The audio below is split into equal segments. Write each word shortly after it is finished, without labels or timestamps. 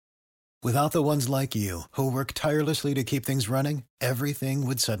Without the ones like you, who work tirelessly to keep things running, everything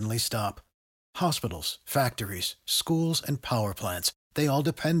would suddenly stop. Hospitals, factories, schools, and power plants, they all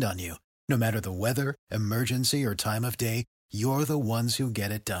depend on you. No matter the weather, emergency, or time of day, you're the ones who get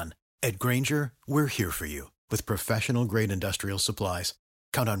it done. At Grainger, we're here for you with professional-grade industrial supplies.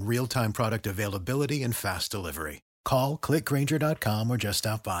 Count on real-time product availability and fast delivery. Call, clickgrainger.com, or just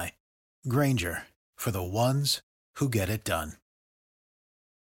stop by. Grainger, for the ones who get it done.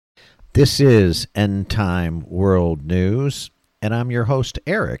 This is End Time World News, and I'm your host,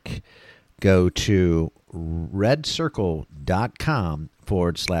 Eric. Go to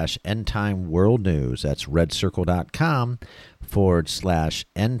redcircle.com/End Time World News. That's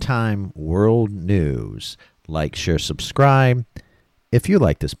redcircle.com/End Time World News. Like, share, subscribe if you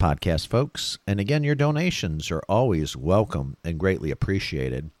like this podcast, folks. And again, your donations are always welcome and greatly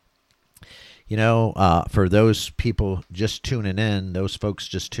appreciated. You know, for those people just tuning in, those folks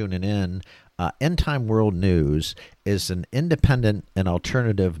just tuning in, End Time World News is an independent and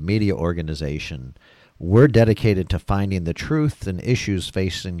alternative media organization. We're dedicated to finding the truth and issues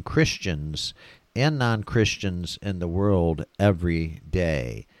facing Christians and non-Christians in the world every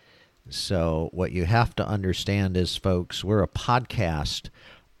day. So what you have to understand is, folks, we're a podcast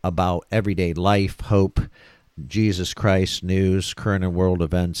about everyday life, hope, Jesus Christ, news, current and world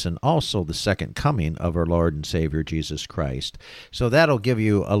events, and also the second coming of our Lord and Savior Jesus Christ. So that'll give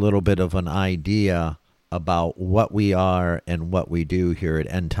you a little bit of an idea about what we are and what we do here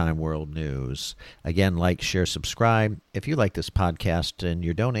at End Time World News. Again, like, share, subscribe if you like this podcast, and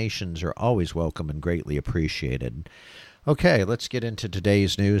your donations are always welcome and greatly appreciated. Okay, let's get into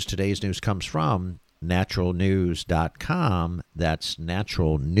today's news. Today's news comes from naturalnews.com. That's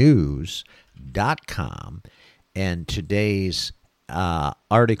naturalnews.com. And today's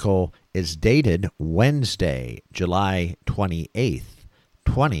article is dated Wednesday, July 28th,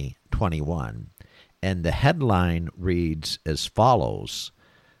 2021. And the headline reads as follows: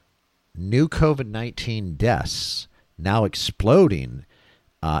 New COVID-19 deaths now exploding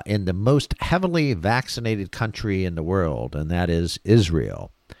in the most heavily vaccinated country in the world, and that is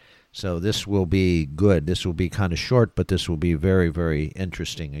Israel. So this will be good. This will be kind of short, but this will be very, very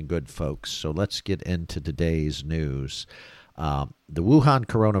interesting and good, folks. So let's get into today's news. The Wuhan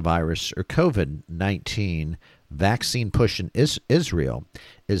coronavirus, or COVID-19, vaccine push in Israel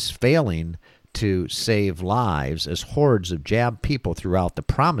is failing to save lives as hordes of jabbed people throughout the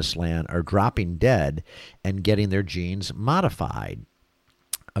Promised Land are dropping dead and getting their genes modified.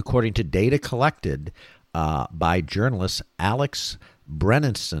 According to data collected by journalist Alex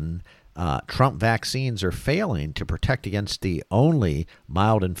Brenenson, Trump vaccines are failing to protect against the only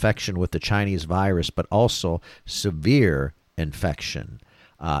mild infection with the Chinese virus, but also severe infection.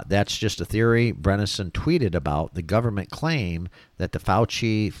 That's just a theory. Brenenson tweeted about the government claim that the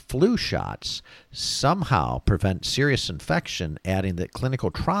Fauci flu shots somehow prevent serious infection, adding that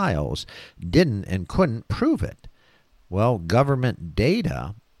clinical trials didn't and couldn't prove it. Well, government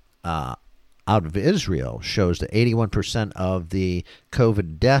data out of Israel shows that 81% of the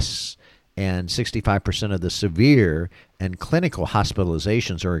COVID deaths and 65% of the severe and clinical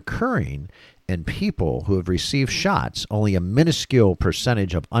hospitalizations are occurring in people who have received shots. Only a minuscule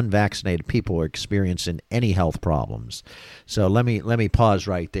percentage of unvaccinated people are experiencing any health problems. So let me pause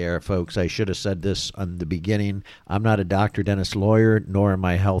right there, folks. I should have said this in the beginning. I'm not a doctor, dentist, lawyer, nor am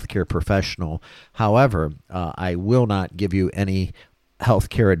I a healthcare professional. However, I will not give you any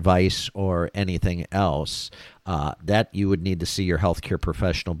healthcare advice or anything else. That you would need to see your healthcare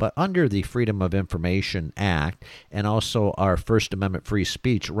professional. But under the Freedom of Information Act and also our First Amendment free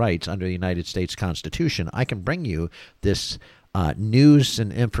speech rights under the United States Constitution, I can bring you this news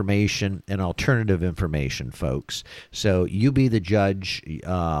and information and alternative information, folks. So you be the judge.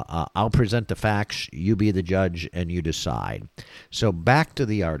 I'll present the facts. You be the judge, and you decide. So back to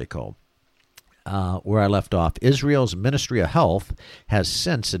the article. Where I left off, Israel's Ministry of Health has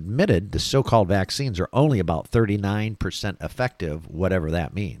since admitted the so-called vaccines are only about 39% effective, whatever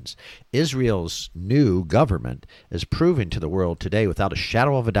that means. Israel's new government is proving to the world today without a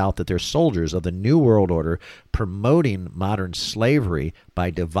shadow of a doubt that they're soldiers of the New World Order, promoting modern slavery by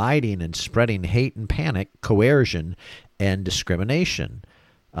dividing and spreading hate and panic, coercion, and discrimination.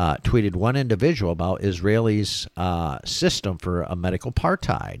 Tweeted one individual about Israelis' system for a medical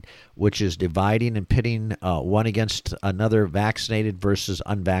apartheid, which is dividing and pitting one against another, vaccinated versus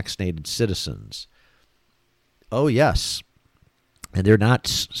unvaccinated citizens. Oh, yes. And they're not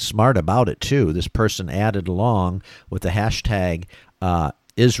smart about it, too. This person added along with the hashtag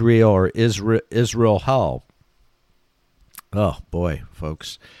Israel or Israel Hell. Oh, boy,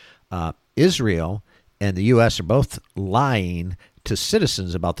 folks. Israel and the U.S. are both lying to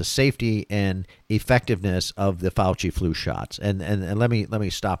citizens about the safety and effectiveness of the Fauci flu shots. And let me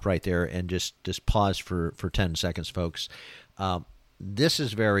stop right there and just pause for 10 seconds, folks. This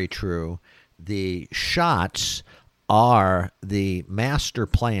is very true. The shots are the master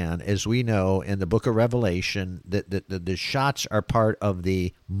plan, as we know in the book of Revelation, that the shots are part of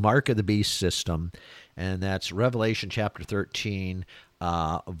the mark of the beast system, and that's Revelation chapter 13,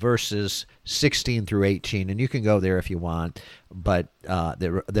 verses 16 through 18, and you can go there if you want, but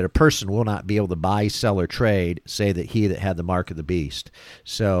that a person will not be able to buy, sell, or trade, say that he that had the mark of the beast.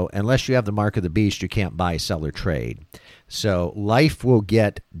 So unless you have the mark of the beast, you can't buy, sell, or trade. So life will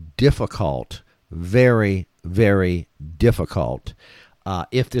get difficult, very, very difficult,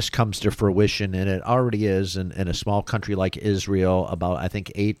 if this comes to fruition, and it already is in a small country like Israel, about, I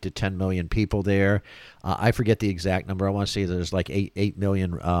think, 8 to 10 million people there. I forget the exact number. I want to say there's like 8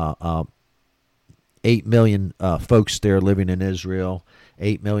 million folks there living in Israel,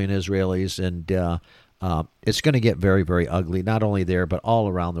 8 million Israelis, and it's going to get very, very ugly, not only there, but all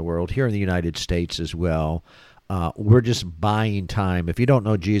around the world, here in the United States as well. We're just buying time. If you don't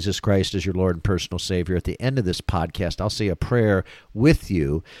know Jesus Christ as your Lord and personal Savior, at the end of this podcast, I'll say a prayer with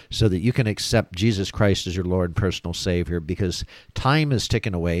you so that you can accept Jesus Christ as your Lord and personal Savior, because time is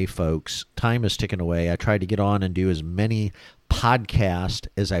ticking away, folks. Time is ticking away. I try to get on and do as many podcasts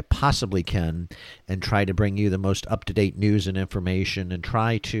as I possibly can and try to bring you the most up-to-date news and information, and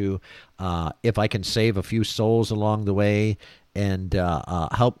try to, if I can save a few souls along the way, and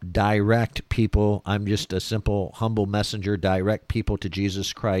help direct people. I'm just a simple, humble messenger, direct people to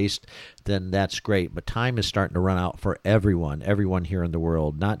Jesus Christ, then that's great. But time is starting to run out for everyone here in the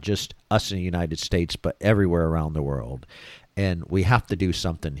world, not just us in the United States, but everywhere around the world. And we have to do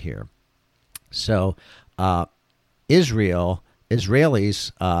something here. So Israel's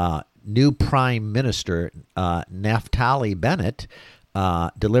new prime minister, Naftali Bennett,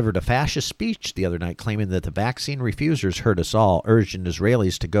 delivered a fascist speech the other night claiming that the vaccine refusers hurt us all, urging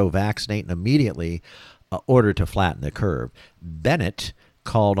Israelis to go vaccinate in immediately in order to flatten the curve. Bennett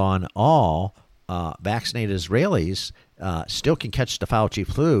called on all vaccinated Israelis still can catch the Fauci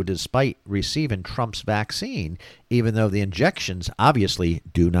flu despite receiving Trump's vaccine, even though the injections obviously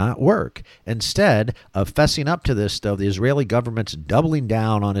do not work. Instead of fessing up to this, though, the Israeli government's doubling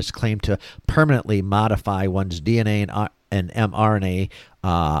down on its claim to permanently modify one's DNA and mRNA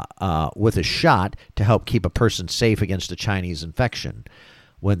with a shot to help keep a person safe against the Chinese infection.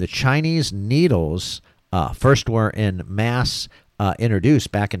 When the Chinese needles first were in mass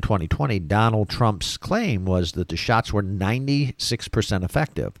introduced back in 2020, Donald Trump's claim was that the shots were 96%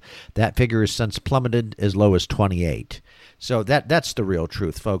 effective. That figure has since plummeted as low as 28%. So that's the real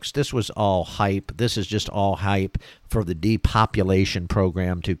truth, folks. This was all hype. This is just all hype for the depopulation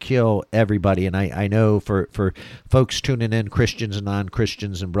program to kill everybody. And I know for folks tuning in, Christians and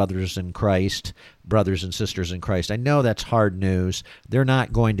non-Christians and brothers in Christ, brothers and sisters in Christ, I know that's hard news. They're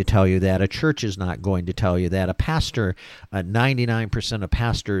not going to tell you that. A church is not going to tell you that. A pastor, 99% of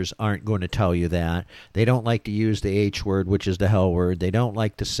pastors aren't going to tell you that. They don't like to use the H word, which is the hell word. They don't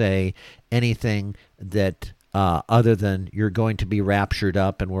like to say anything that other than you're going to be raptured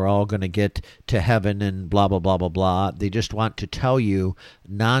up and we're all going to get to heaven and blah, blah, blah, blah, blah. They just want to tell you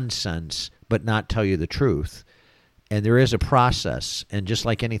nonsense, but not tell you the truth. And there is a process. And just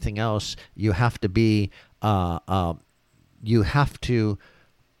like anything else, you have to be, you have to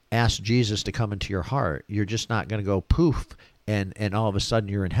ask Jesus to come into your heart. You're just not going to go poof and all of a sudden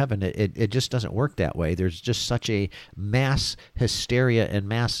you're in heaven. It just doesn't work that way. There's just such a mass hysteria and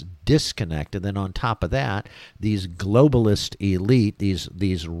mass disconnect. And then on top of that, these globalist elite,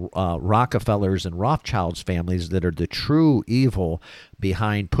 these Rockefellers and Rothschilds families that are the true evil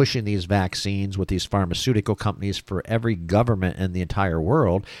behind pushing these vaccines with these pharmaceutical companies for every government in the entire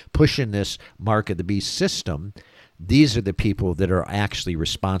world, pushing this mark of the beast system. These are the people that are actually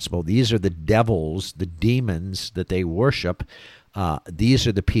responsible. These are the devils, the demons that they worship. These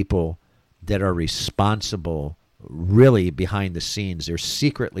are the people that are responsible really behind the scenes. They're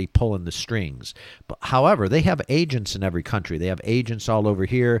secretly pulling the strings. But however, they have agents in every country. They have agents all over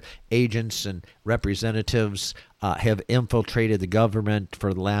here. Agents and representatives have infiltrated the government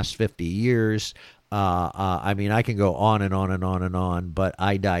for the last 50 years. I mean, I can go on and on and on and on, but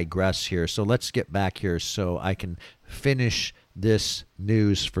I digress here. So let's get back here so I can finish this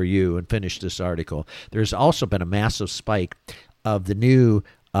news for you and finish this article. There's also been a massive spike of the new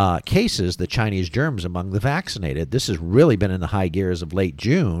cases, the Chinese germs among the vaccinated. This has really been in the high gears of late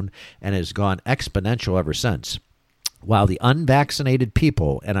June and has gone exponential ever since. While the unvaccinated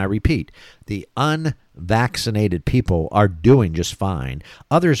people, and I repeat, the unvaccinated vaccinated people are doing just fine.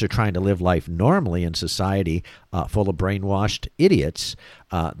 Others are trying to live life normally in society full of brainwashed idiots.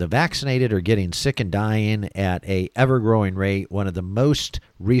 The vaccinated are getting sick and dying at a ever-growing rate. One of the most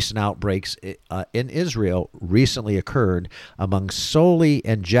recent outbreaks in Israel recently occurred among solely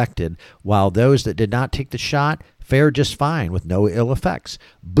injected, while those that did not take the shot fared just fine with no ill effects.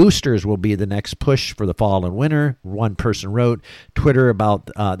 Boosters will be the next push for the fall and winter. One person wrote Twitter about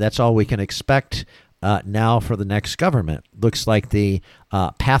that's all we can expect now for the next government. Looks like the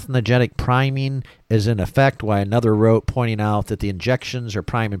pathogenic priming is in effect, while another wrote pointing out that the injections are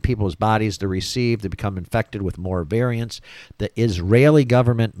priming people's bodies to receive to become infected with more variants. The Israeli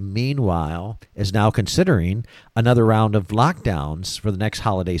government, meanwhile, is now considering another round of lockdowns for the next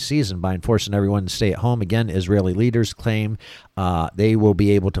holiday season by enforcing everyone to stay at home. Again, Israeli leaders claim they will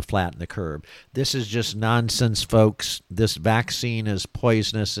be able to flatten the curve. This is just nonsense, folks. This vaccine is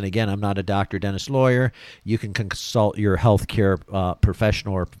poisonous. And again, I'm not a doctor, dentist, lawyer. You can consult your healthcare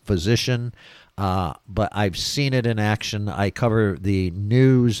professional or physician. But I've seen it in action. I cover the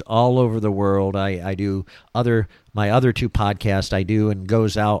news all over the world. I do my other two podcasts I do and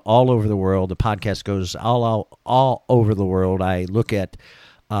goes out all over the world. The podcast goes all over the world. I look at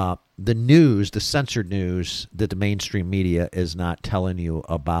the news, the censored news that the mainstream media is not telling you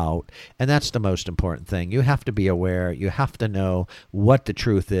about. And that's the most important thing. You have to be aware. You have to know what the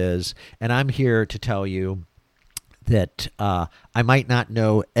truth is. And I'm here to tell you that I might not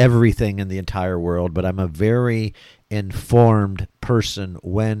know everything in the entire world, but I'm a very informed person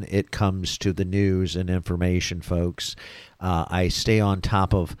when it comes to the news and information, folks. I stay on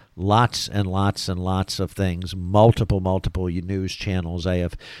top of lots and lots and lots of things, multiple news channels. I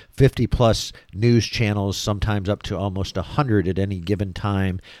have 50 plus news channels, sometimes up to almost 100 at any given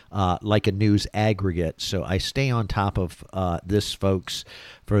time, like a news aggregate. So I stay on top of this, folks,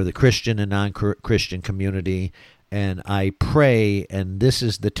 for the Christian and non-Christian community. And I pray, and this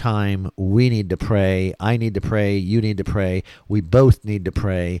is the time we need to pray. I need to pray. You need to pray. We both need to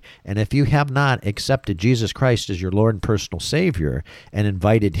pray. And if you have not accepted Jesus Christ as your Lord and personal Savior and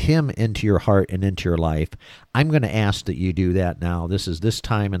invited Him into your heart and into your life, I'm going to ask that you do that now. This is this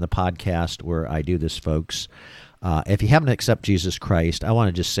time in the podcast where I do this, folks. If you haven't accepted Jesus Christ, I want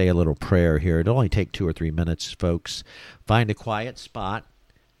to just say a little prayer here. It'll only take 2 or 3 minutes, folks. Find a quiet spot.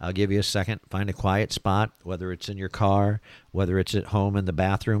 I'll give you a second. Find a quiet spot, whether it's in your car, whether it's at home in the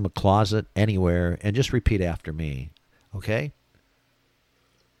bathroom, a closet, anywhere, and just repeat after me, okay?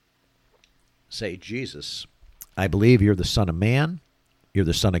 Say, Jesus, I believe you're the Son of Man, you're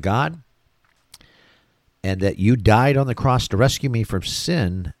the Son of God, and that you died on the cross to rescue me from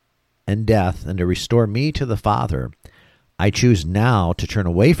sin and death and to restore me to the Father. I choose now to turn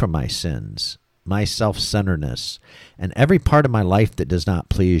away from my sins, my self-centeredness, and every part of my life that does not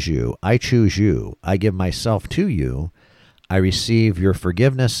please you. I choose you. I give myself to you. I receive your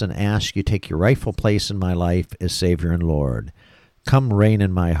forgiveness and ask you take your rightful place in my life as Savior and Lord. Come reign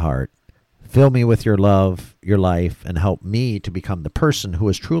in my heart. Fill me with your love, your life, and help me to become the person who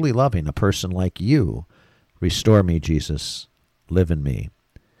is truly loving, a person like you. Restore me, Jesus. Live in me.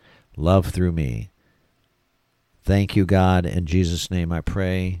 Love through me. Thank you, God. In Jesus' name I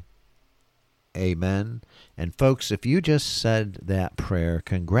pray. Amen. And folks, if you just said that prayer,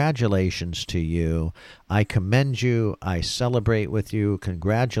 congratulations to you. I commend you. I celebrate with you.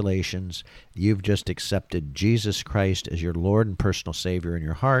 Congratulations. You've just accepted Jesus Christ as your Lord and personal Savior in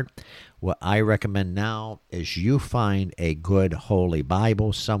your heart. What I recommend now is you find a good Holy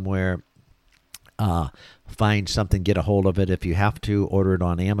Bible somewhere. Find something, get a hold of it. If you have to, order it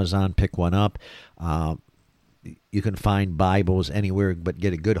on Amazon, pick one up. You can find Bibles anywhere, but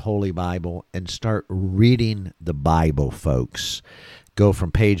get a good Holy Bible and start reading the Bible, folks. Go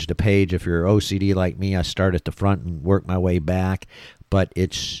from page to page. If you're OCD like me, I start at the front and work my way back. But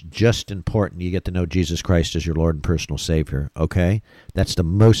it's just important you get to know Jesus Christ as your Lord and personal Savior, okay? That's the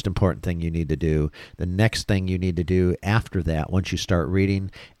most important thing you need to do. The next thing you need to do after that, once you start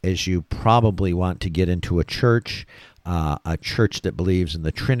reading, is you probably want to get into a church that believes in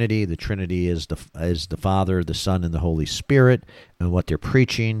the Trinity. The Trinity is the Father, the Son, and the Holy Spirit, and what they're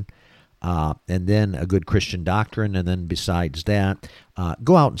preaching. And then a good Christian doctrine. And then besides that,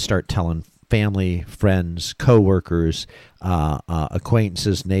 go out and start telling family, friends, co-workers,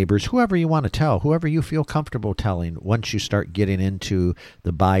 acquaintances, neighbors, whoever you want to tell, whoever you feel comfortable telling, once you start getting into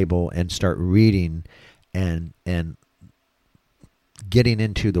the Bible and start reading and getting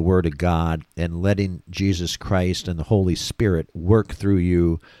into the Word of God and letting Jesus Christ and the Holy Spirit work through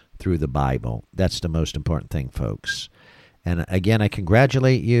you through the Bible. That's the most important thing, folks. And again, I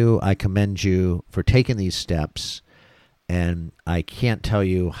congratulate you. I commend you for taking these steps. And I can't tell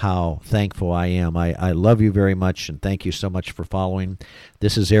you how thankful I am. I love you very much, and thank you so much for following.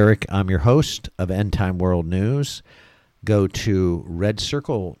 This is Eric. I'm your host of End Time World News. Go to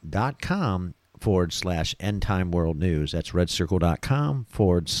redcircle.com/End Time World News. That's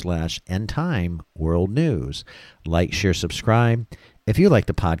redcircle.com/End Time World News. Like, share, subscribe. If you like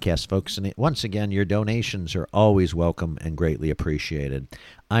the podcast, folks, and once again, your donations are always welcome and greatly appreciated.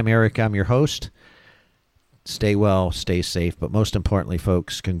 I'm Eric. I'm your host. Stay well, stay safe, but most importantly,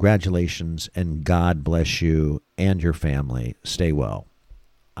 folks, congratulations and God bless you and your family. Stay well.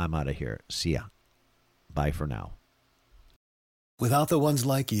 I'm out of here. See ya. Bye for now. Without the ones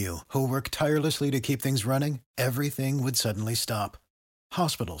like you, who work tirelessly to keep things running, everything would suddenly stop.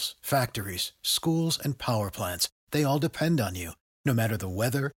 Hospitals, factories, schools, and power plants, they all depend on you. No matter the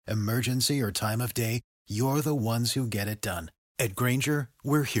weather, emergency, or time of day, you're the ones who get it done. At Grainger,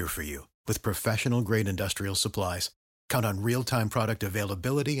 we're here for you with professional-grade industrial supplies. Count on real-time product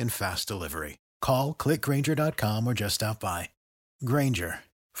availability and fast delivery. Call, click Grainger.com, or just stop by. Grainger,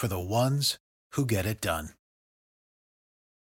 for the ones who get it done.